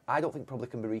I don't think probably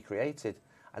can be recreated.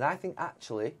 And I think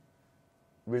actually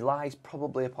relies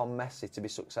probably upon Messi to be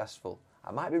successful.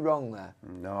 I might be wrong there.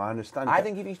 No, I understand. I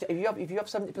think if you have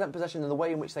 70% possession and the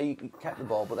way in which they kept the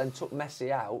ball, but then took Messi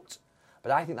out,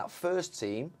 but I think that first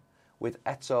team with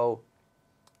Eto'o,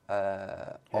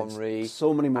 Henry,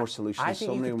 so many more solutions,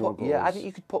 so many more goals. Yeah, I think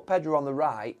you could put Pedro on the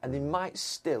right, and they might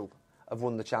still have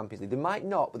won the Champions League. They might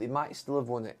not, but they might still have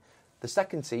won it. The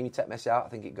second team, you take Messi out, I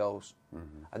think it goes,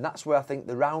 and that's where I think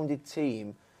the rounded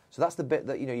team. So that's the bit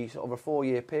that you sort of over a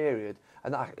 4-year period,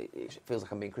 and it feels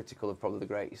like I'm being critical of probably the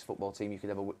greatest football team you could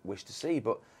ever wish to see.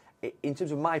 But in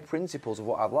terms of my principles of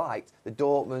what I've liked, the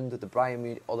Dortmund, the Bayern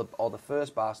Munich, or the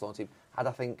first Barcelona team had,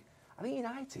 I think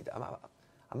United.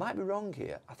 I might be wrong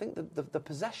here. I think the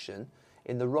possession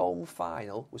in the Rome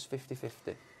final was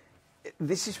 50-50.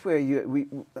 This is where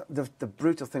the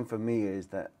brutal thing for me is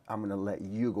that I'm going to let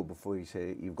you go before you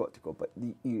say you've got to go. But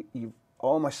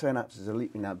all my synapses are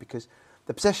leaping now because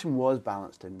the possession was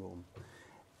balanced in Rome,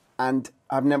 and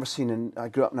I've never seen. I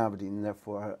grew up in Aberdeen, and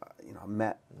therefore I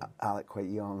met Alec quite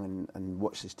young and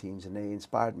watched his teams, and they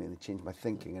inspired me and they changed my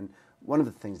thinking. And one of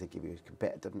the things they give you is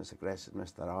competitiveness,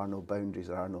 aggressiveness. There are no boundaries,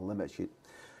 there are no limits.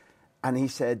 And he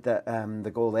said that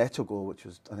the goal, the Eto'o goal, which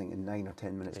was I think in 9 or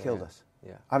 10 minutes, killed us.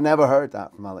 Yeah. I've never heard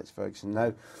that from Alex Ferguson.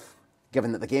 Now,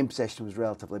 given that the game possession was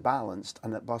relatively balanced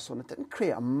and that Barcelona didn't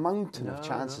create a mountain of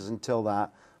chances until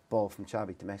that ball from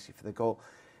Xavi to Messi for the goal,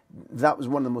 that was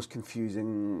one of the most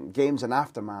confusing games and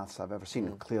aftermaths I've ever seen.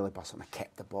 And clearly Barcelona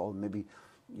kept the ball. Maybe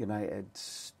United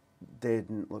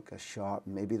didn't look as sharp.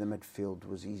 Maybe the midfield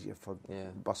was easier for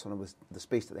Barcelona with the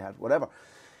space that they had. Whatever.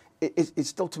 It's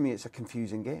still, to me, it's a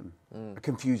confusing game, a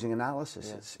confusing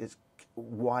analysis. Yeah. It's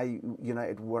why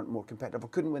United weren't more competitive or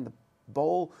couldn't win the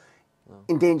ball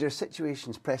in dangerous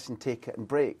situations, press and take it and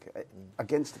break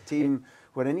against a team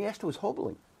where Iniesta was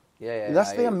hobbling.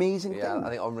 That's the amazing thing. I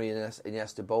think Henry and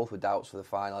Iniesta both were doubts for the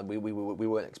final. We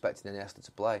weren't expecting Iniesta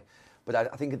to play. But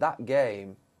I think that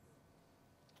game,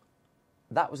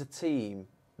 that was a team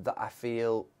that I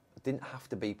feel didn't have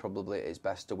to be probably at its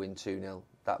best to win 2-0,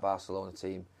 that Barcelona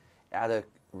team. It had a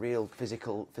real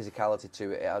physicality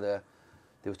to it.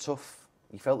 They were tough.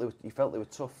 You felt they were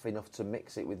tough enough to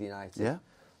mix it with United. Yeah.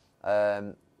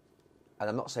 And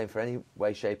I'm not saying for any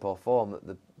way, shape or form that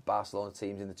the Barcelona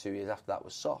teams in the 2 years after that were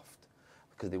soft,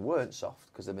 because they weren't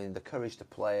soft. Because the courage to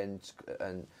play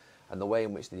and the way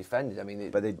in which they defended.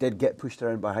 But they did get pushed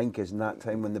around by Heinkes in that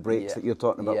time when the breaks that you're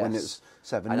talking about when it was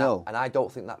 7-0. And I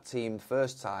don't think that team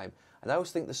first time. And I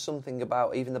always think there's something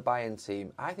about even the Bayern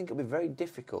team. I think it'll be very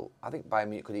difficult. I think Bayern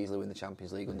Munich could easily win the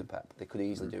Champions League under Pep. They could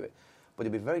easily do it. But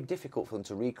it'd be very difficult for them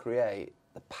to recreate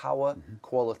the power,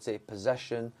 quality,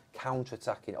 possession,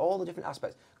 counter-attacking, all the different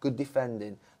aspects, good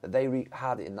defending that they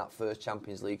had in that first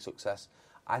Champions League success.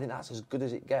 I think that's as good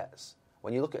as it gets.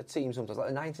 When you look at a team sometimes, like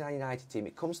the 1999 United team,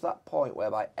 it comes to that point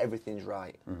whereby everything's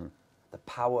right. The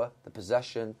power, the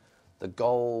possession, the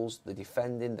goals, the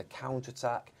defending, the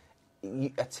counter-attack.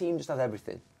 A team just has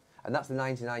everything. And that's the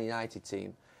 1999 United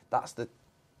team. That's the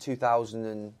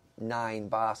 2009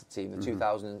 Barca team, the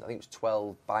 2000, I think it was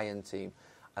 12 Bayern team.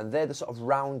 And they're the sort of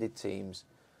rounded teams.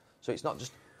 So it's not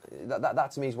just...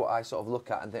 That to me is what I sort of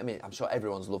look at and think, I'm sure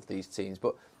everyone's loved these teams,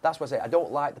 but that's what I say. I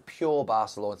don't like the pure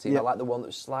Barcelona team. I like the one that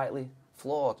was slightly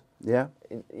flawed. Yeah.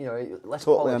 Less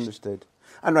totally polished. Understood.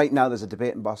 And right now there's a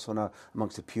debate in Barcelona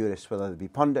amongst the purists, whether they be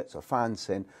pundits or fans,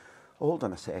 saying, hold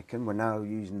on a second, we're now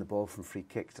using the ball from free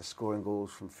kicks, they're scoring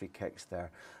goals from free kicks,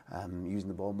 they're using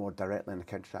the ball more directly in the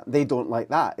counter-attack. They don't like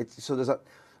that.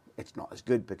 It's not as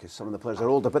good because some of the players are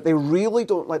older, but they really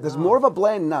don't like. There's more of a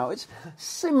blend now. It's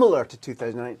similar to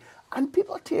 2009, and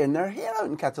people are tearing their hair out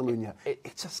in Catalonia.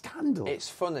 It's a scandal. It's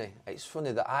funny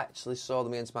that I actually saw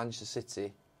them against Manchester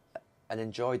City and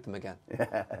enjoyed them again.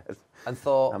 Yes. And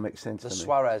thought that makes sense. The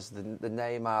Suarez, the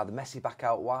Neymar, the Messi back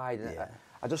out wide. And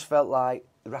I just felt like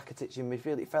the Rakitic in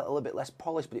midfield. It felt a little bit less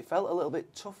polished, but it felt a little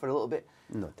bit tougher, a little bit.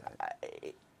 No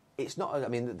doubt. it's not. I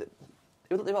mean,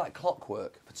 they were like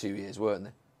clockwork for 2 years, weren't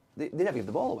they? They never gave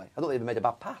the ball away. I don't think they ever made a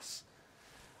bad pass.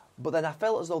 But then I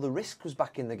felt as though the risk was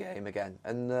back in the game again,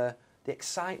 and the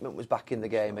excitement was back in the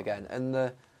game again, and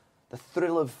the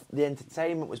thrill of the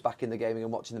entertainment was back in the game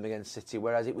again, watching them against City.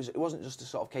 Whereas it wasn't just a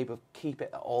sort of keep it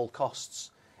at all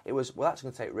costs. It was, we're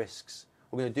actually going to take risks.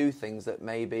 We're going to do things that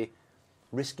maybe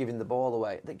risk giving the ball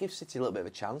away. That gives City a little bit of a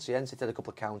chance. Yeah, and City had a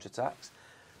couple of counter-attacks.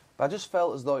 But I just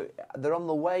felt as though they're on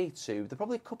the way to... They're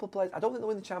probably a couple of players... I don't think they'll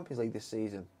win the Champions League this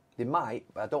season. They might,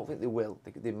 but I don't think they will.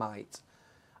 They might.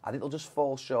 I think they'll just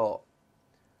fall short.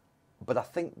 But I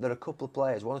think there are a couple of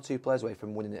players, 1 or 2 players away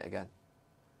from winning it again.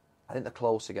 I think they're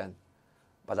close again.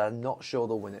 But I'm not sure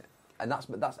they'll win it. And that's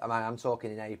I'm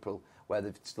talking in April, where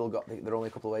they've still got... They're only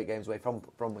a couple of 8 games away from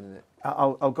winning it.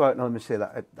 I'll go out and say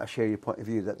that I share your point of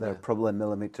view, that they're probably a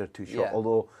millimetre too short. Yeah.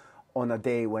 Although on a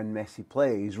day when Messi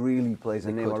really plays,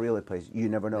 and Neymar really plays, you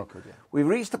never know. Could, yeah. We've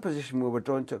reached a position where we're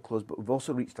drawn to a close, but we've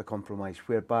also reached a compromise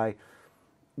whereby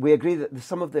we agree that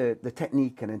some of the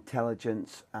technique and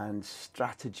intelligence and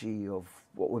strategy of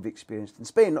what we've experienced in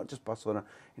Spain, not just Barcelona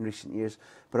in recent years,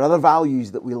 but other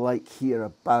values that we like here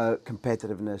about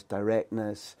competitiveness,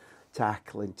 directness,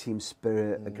 tackling, team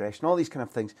spirit, aggression, all these kind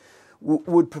of things,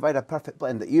 would provide a perfect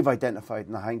blend that you've identified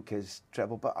in the Heinkes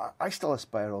treble. But I still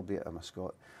aspire, albeit I'm a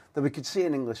Scot, that we could see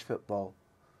in English football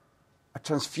a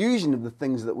transfusion of the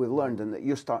things that we've learned and that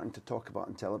you're starting to talk about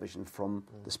on television, from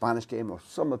the Spanish game or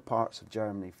some of parts of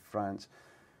Germany, France,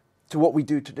 to what we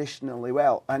do traditionally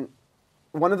well. And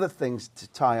one of the things to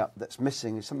tie up that's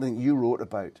missing is something you wrote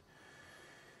about,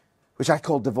 which I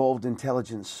call devolved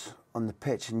intelligence on the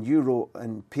pitch. And you wrote,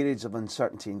 in periods of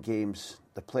uncertainty in games,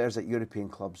 the players at European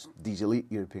clubs, these elite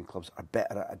European clubs, are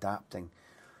better at adapting.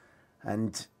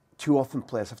 And too often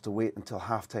players have to wait until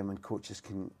half-time when coaches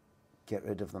can get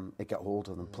rid of them, get hold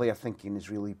of them. Player thinking is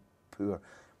really poor.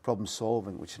 Problem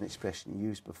solving, which is an expression you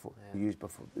used before,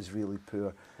 is really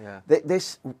poor. Yeah.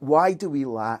 Why do we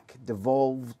lack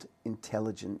devolved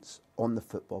intelligence on the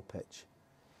football pitch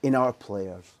in our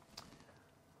players?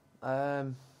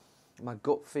 My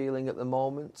gut feeling at the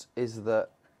moment is that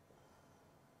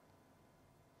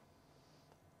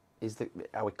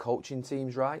are we coaching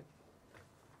teams right?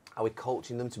 Are we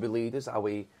coaching them to be leaders? Are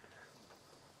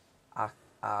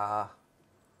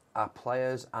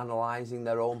players analysing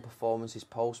their own performances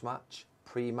post-match,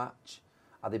 pre-match?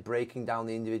 Are they breaking down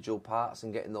the individual parts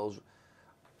and getting those?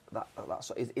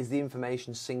 Is the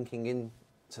information sinking in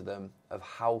to them of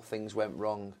how things went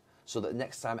wrong, so that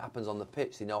next time it happens on the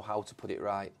pitch, they know how to put it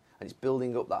right? And it's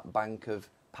building up that bank of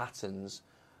patterns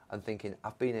and thinking,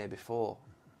 I've been here before,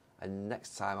 and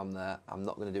next time I'm there, I'm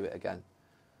not going to do it again.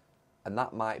 And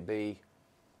that might be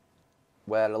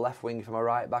where a left winger from a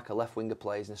right back, a left winger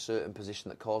plays in a certain position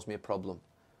that caused me a problem.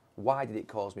 Why did it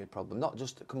cause me a problem? Not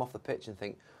just to come off the pitch and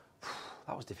think,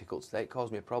 that was difficult today, it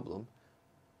caused me a problem.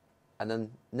 And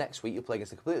then next week you'll play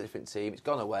against a completely different team, it's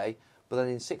gone away, but then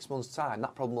in 6 months' time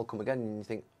that problem will come again and you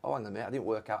think, oh, hang on a minute, I didn't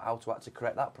work out how to actually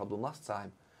correct that problem last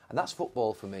time. And that's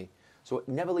football for me. So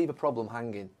never leave a problem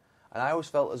hanging. And I always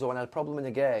felt as though when I had a problem in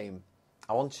a game,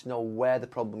 I wanted to know where the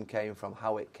problem came from,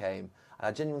 how it came. And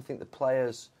I genuinely think the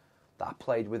players that I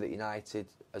played with at United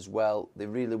as well, they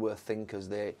really were thinkers.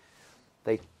 They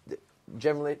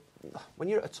generally, when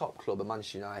you're at a top club, at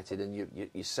Manchester United, and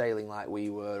you're sailing like we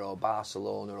were, or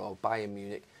Barcelona, or Bayern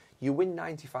Munich, you win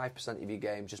 95% of your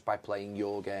games just by playing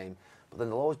your game. But then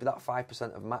there'll always be that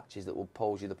 5% of matches that will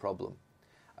pose you the problem.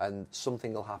 And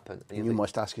something will happen. And you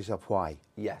must ask yourself why.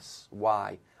 Yes,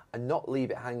 why? And not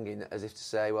leave it hanging as if to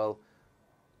say, well,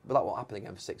 but that won't happen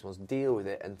again for 6 months. Deal with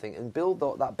it and think, and build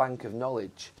that bank of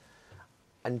knowledge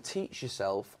and teach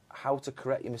yourself how to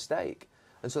correct your mistake.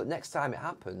 And so that next time it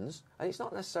happens, and it's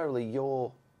not necessarily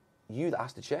you that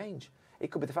has to change. It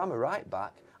could be if I'm a right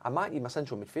back, I might need my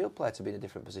central midfield player to be in a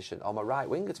different position, or my right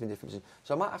winger to be in a different position.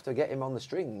 So I might have to get him on the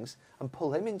strings and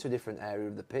pull him into a different area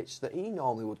of the pitch that he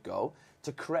normally would go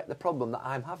to correct the problem that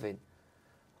I'm having.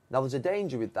 Now there's a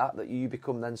danger with that you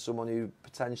become then someone who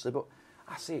potentially, but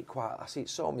I see it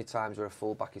so many times where a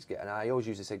fullback is getting, I always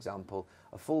use this example,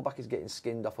 a fullback is getting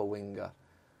skinned off a winger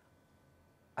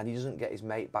and he doesn't get his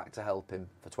mate back to help him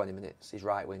for 20 minutes, his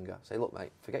right winger. Say, look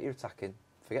mate, forget your attacking,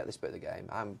 forget this bit of the game,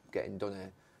 I'm getting done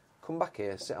here. Come back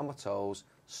here, sit on my toes,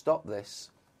 stop this,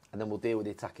 and then we'll deal with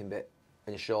the attacking bit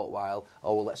in a short while,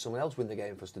 or we'll let someone else win the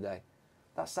game for us today.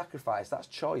 That's sacrifice, that's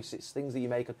choice, it's things that you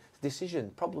make,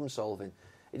 decision, problem solving.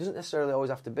 It doesn't necessarily always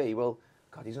have to be, well,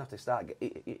 God, he doesn't have to start.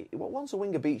 Once a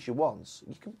winger beats you once,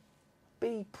 you can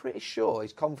be pretty sure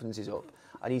his confidence is up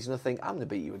and he's going to think, I'm going to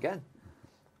beat you again.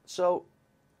 So,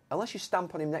 unless you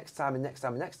stamp on him next time and next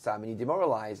time and next time and you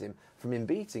demoralise him from him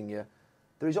beating you,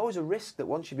 there is always a risk that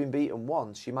once you've been beaten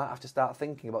once, you might have to start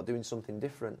thinking about doing something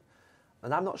different.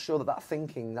 And I'm not sure that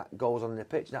thinking that goes on in the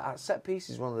pitch. Now, set piece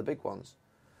is one of the big ones.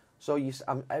 So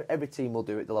every team will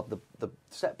do it. They'll have the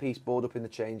set piece board up in the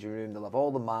changing room. They'll have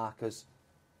all the markers.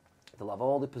 They'll have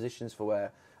all the positions for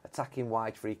where attacking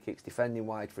wide free kicks, defending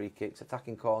wide free kicks,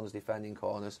 attacking corners, defending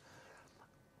corners.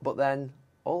 But then,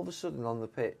 all of a sudden on the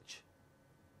pitch,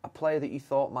 a player that you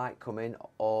thought might come in,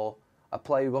 or a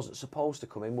player who wasn't supposed to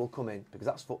come in will come in, because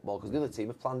that's football, because the other team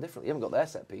have planned differently. You haven't got their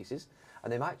set pieces,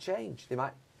 and they might change.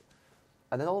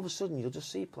 And then all of a sudden you'll just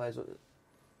see players,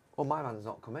 oh, my man's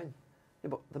not come in. Yeah,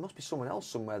 but there must be someone else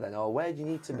somewhere then, or where do you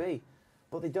need to be?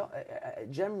 But they don't.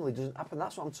 It generally doesn't happen.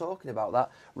 That's what I'm talking about.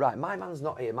 That, right, my man's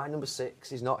not here, my number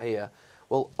 6 is not here.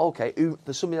 Well, okay,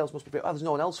 there's somebody else must be free. Oh, there's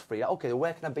no one else free. Okay, well,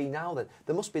 where can I be now then?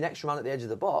 There must be an extra man at the edge of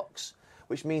the box,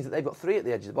 which means that they've got 3 at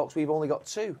the edge of the box, we've only got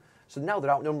 2. So now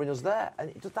they're outnumbering us there.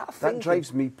 And that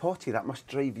drives me potty. That must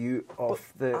drive you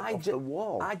off the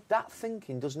wall. That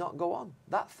thinking does not go on.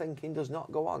 That thinking does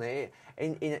not go on. It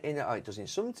does in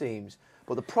some teams.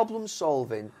 But the problem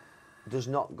solving does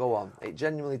not go on. It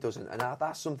genuinely doesn't. And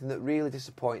that's something that really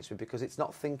disappoints me, because it's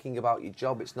not thinking about your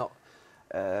job. It's not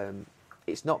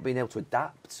being able to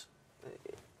adapt.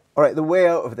 All right, the way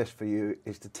out of this for you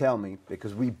is to tell me,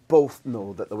 because we both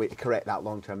know that the way to correct that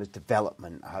long term is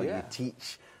development, how you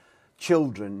teach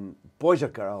children, boys or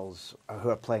girls, who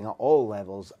are playing at all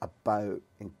levels, about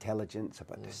intelligence,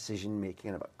 about decision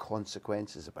making, about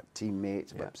consequences, about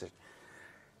teammates, about position.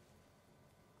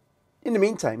 In the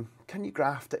meantime, can you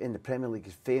graft it in? The Premier League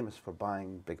is famous for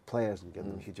buying big players and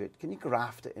giving them huge rates. Can you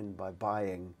graft it in by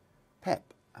buying Pep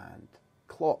and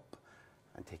Klopp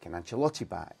and taking Ancelotti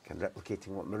back and replicating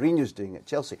what Mourinho's doing at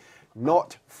Chelsea?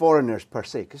 Not foreigners per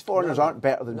se, because foreigners aren't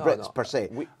better than Brits per se.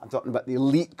 I'm talking about the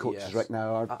elite coaches right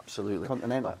now are absolutely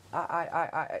continental.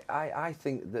 I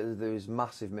think that there's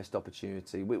massive missed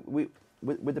opportunity.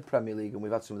 With the Premier League, and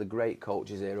we've had some of the great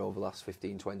coaches here over the last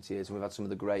 15, 20 years, and we've had some of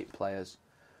the great players.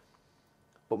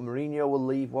 But Mourinho will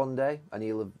leave one day, and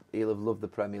he'll have loved the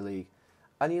Premier League,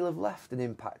 and he'll have left an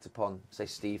impact upon, say,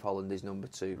 Steve Holland, his number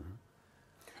 2. Mm-hmm.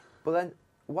 But then,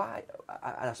 why?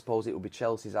 And I suppose it would be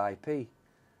Chelsea's IP.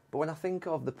 But when I think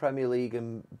of the Premier League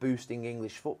and boosting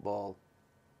English football,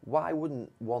 why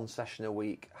wouldn't one session a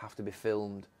week have to be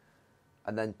filmed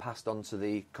and then passed on to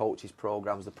the coaches'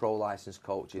 programmes, the pro-licensed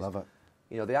coaches? Love it.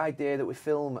 You know, the idea that we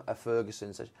film a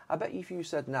Ferguson session. I bet if you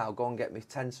said now, go and get me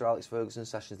 10 Sir Alex Ferguson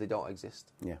sessions, they don't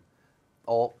exist. Yeah.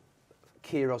 Or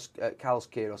Carlos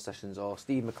Queiroz sessions, or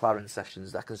Steve McLaren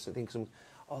sessions. I can think of some.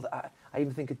 I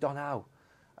even think of Don Howe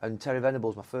and Terry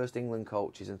Venables, my first England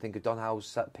coaches, and think of Don Howe's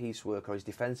set piece work or his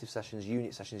defensive sessions,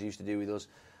 unit sessions he used to do with us.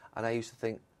 And I used to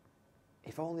think,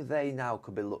 if only they now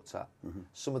could be looked at. Mm-hmm.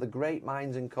 Some of the great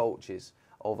minds and coaches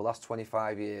over the last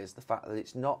 25 years, the fact that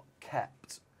it's not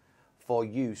kept for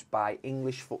use by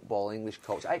English football, English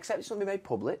coaches. I accept it's going to be made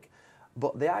public,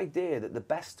 but the idea that the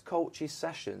best coaches'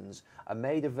 sessions are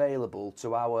made available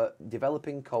to our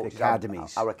developing coaches, the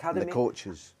academies, our academy, the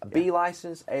coaches, B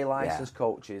licensed, A licensed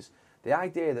coaches. The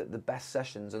idea that the best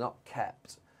sessions are not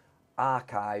kept,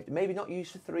 archived, maybe not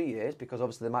used for 3 years, because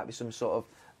obviously there might be some sort of,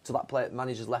 till that player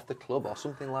manager's left the club or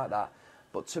something like that.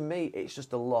 But to me, it's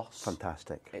just a loss.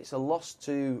 Fantastic. It's a loss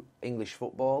to English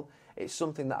football. It's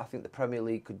something that I think the Premier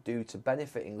League could do to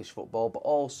benefit English football, but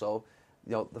also,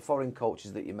 you know, the foreign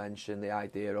coaches that you mentioned, the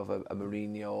idea of a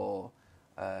Mourinho or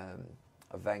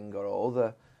a Wenger or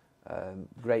other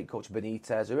great coach,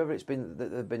 Benitez, whoever it's been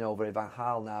that have been over, Van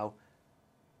Gaal now.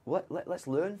 Let's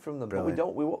learn from them. Brilliant.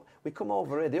 But we don't. We come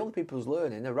over here. The only people who's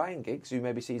learning are Ryan Giggs, who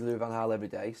maybe sees Louis Van Gaal every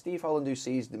day, Steve Holland, who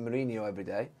sees Mourinho every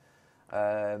day,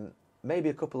 maybe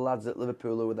a couple of lads at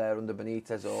Liverpool who were there under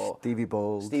Benitez, or Stevie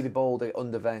Bold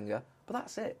under Wenger. But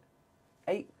that's it.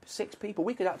 6 people.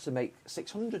 We could actually make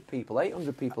 600 people,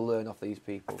 800 people learn off these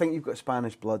people. I think you've got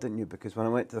Spanish blood, didn't you? Because when I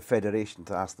went to the Federation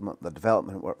to ask them what the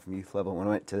development work from youth level, when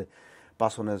I went to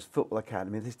Barcelona's football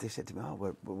academy, they said to me,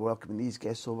 we're welcoming these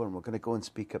guests over and we're going to go and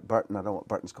speak at Burton. I don't know what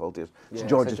Burton's called here. St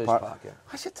George's Park.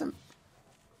 I said to them,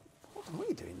 hold on, what are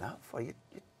you doing that for?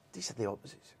 They said the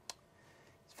opposite.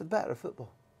 It's for the better of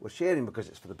football. We're sharing because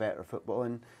it's for the better of football,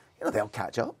 and they'll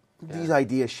catch up. Yeah. These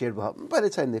ideas shared will happen. By the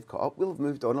time they've caught up, we'll have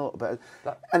moved on a little bit.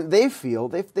 And they feel,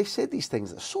 they've said these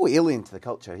things that are so alien to the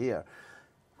culture here.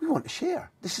 We want to share.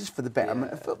 This is for the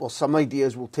betterment of football. Some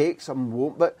ideas we'll take, some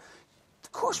won't, but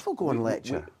of course we'll go and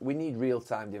lecture. We need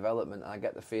real-time development, and I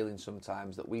get the feeling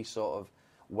sometimes that we sort of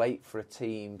wait for a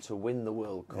team to win the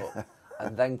World Cup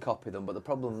and then copy them. But the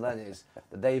problem then is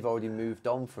that they've already moved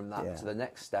on from that to the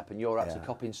next step, and you're actually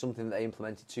copying something that they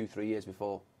implemented 2-3 years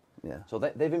before. Yeah. So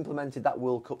they've implemented that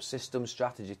World Cup system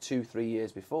strategy 2-3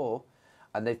 years before,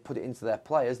 and they've put it into their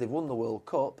players. They've won the World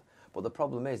Cup, but the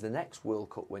problem is the next World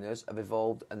Cup winners have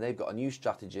evolved and they've got a new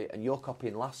strategy, and you're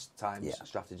copying last time's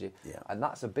strategy, and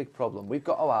that's a big problem. We've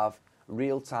got to have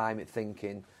real-time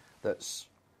thinking that's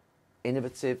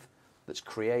innovative, that's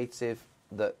creative,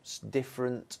 that's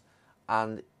different,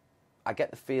 and I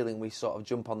get the feeling we sort of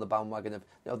jump on the bandwagon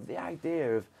of the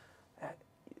idea of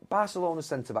Barcelona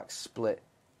centre-back split.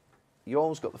 You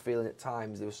almost got the feeling at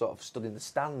times they were sort of stood in the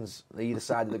stands on either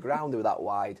side of the ground. They were that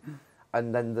wide,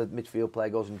 and then the midfield player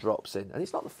goes and drops in. And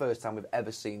it's not the first time we've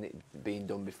ever seen it being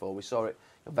done before. We saw it.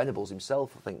 Venables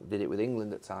himself, I think, did it with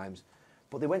England at times.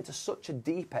 But they went to such a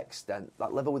deep extent,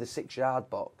 that level with a 6-yard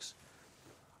box,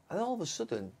 and all of a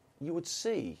sudden you would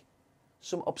see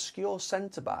some obscure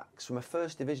centre-backs from a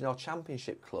First Division or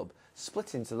Championship club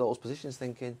split into those positions,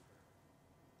 thinking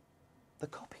they're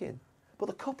copying. But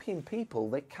they're copying people.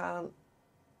 They can't.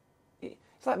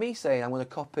 It's like me saying I'm going to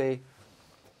copy.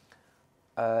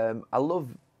 I love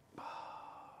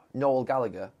Noel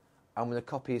Gallagher. I'm going to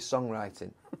copy his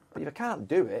songwriting. But if I can't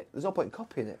do it, there's no point in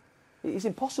copying it. It's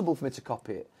impossible for me to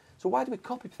copy it. So why do we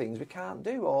copy things we can't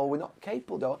do, or we're not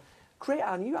capable of? Create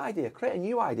a new idea. Create a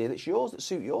new idea that's yours, that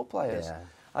suit your players. Yeah.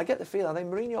 I get the feeling. I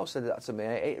think Mourinho said that to me.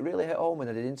 It really hit home when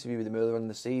I did an interview with him earlier in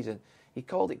the season. He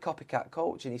called it copycat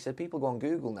coaching. He said people go on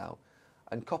Google now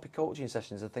and copy coaching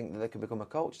sessions and think that they can become a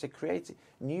coach. To create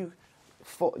new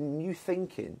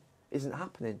thinking isn't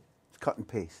happening. It's cut and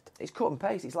paste. It's cut and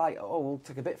paste. It's like, we'll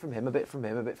take a bit from him, a bit from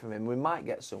him, a bit from him. We might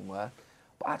get somewhere.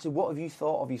 But actually, what have you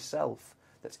thought of yourself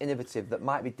that's innovative, that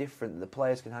might be different, that the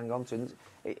players can hang on to?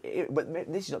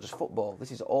 But this is not just football.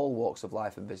 This is all walks of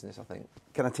life and business, I think.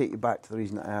 Can I take you back to the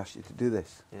reason I asked you to do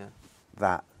this? Yeah.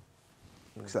 That.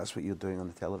 Because that's what you're doing on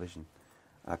the television.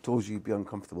 I told you you'd be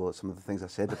uncomfortable at some of the things I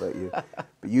said about you,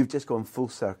 but you've just gone full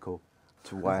circle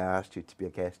to why I asked you to be a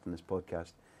guest on this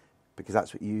podcast, because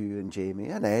that's what you and Jamie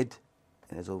and Ed,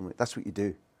 in his own way, that's what you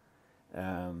do.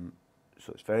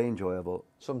 So it's very enjoyable.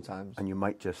 Sometimes. And you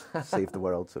might just save the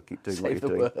world, so keep doing what you're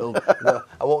doing. Save the world. No,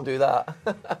 I won't do that.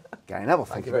 Gary Neville,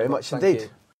 thank you very much indeed.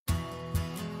 You.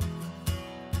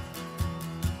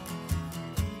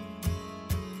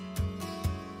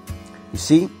 You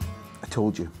see, I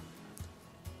told you.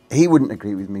 He wouldn't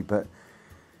agree with me, but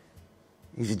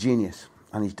he's a genius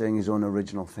and he's doing his own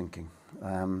original thinking.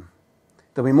 There'll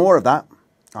be more of that,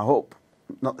 I hope.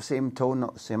 Not the same tone,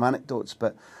 not the same anecdotes,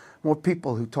 but more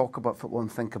people who talk about football and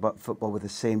think about football with the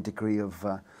same degree of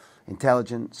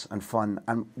intelligence and fun.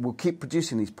 And we'll keep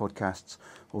producing these podcasts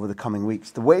over the coming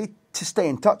weeks. The way to stay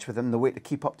in touch with them, the way to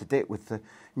keep up to date with the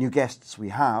new guests we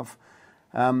have,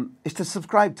 is to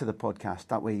subscribe to the podcast.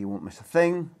 That way you won't miss a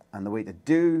thing. And the way to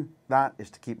do that is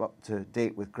to keep up to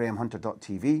date with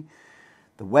grahamhunter.tv.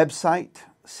 The website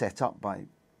set up by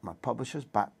my publishers,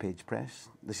 Backpage Press.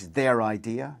 This is their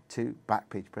idea too,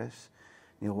 Backpage Press.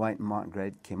 Neil White and Martin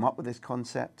Gregg came up with this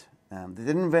concept. They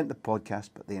didn't invent the podcast,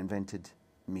 but they invented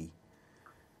me.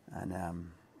 And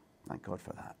thank God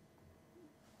for that.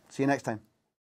 See you next time.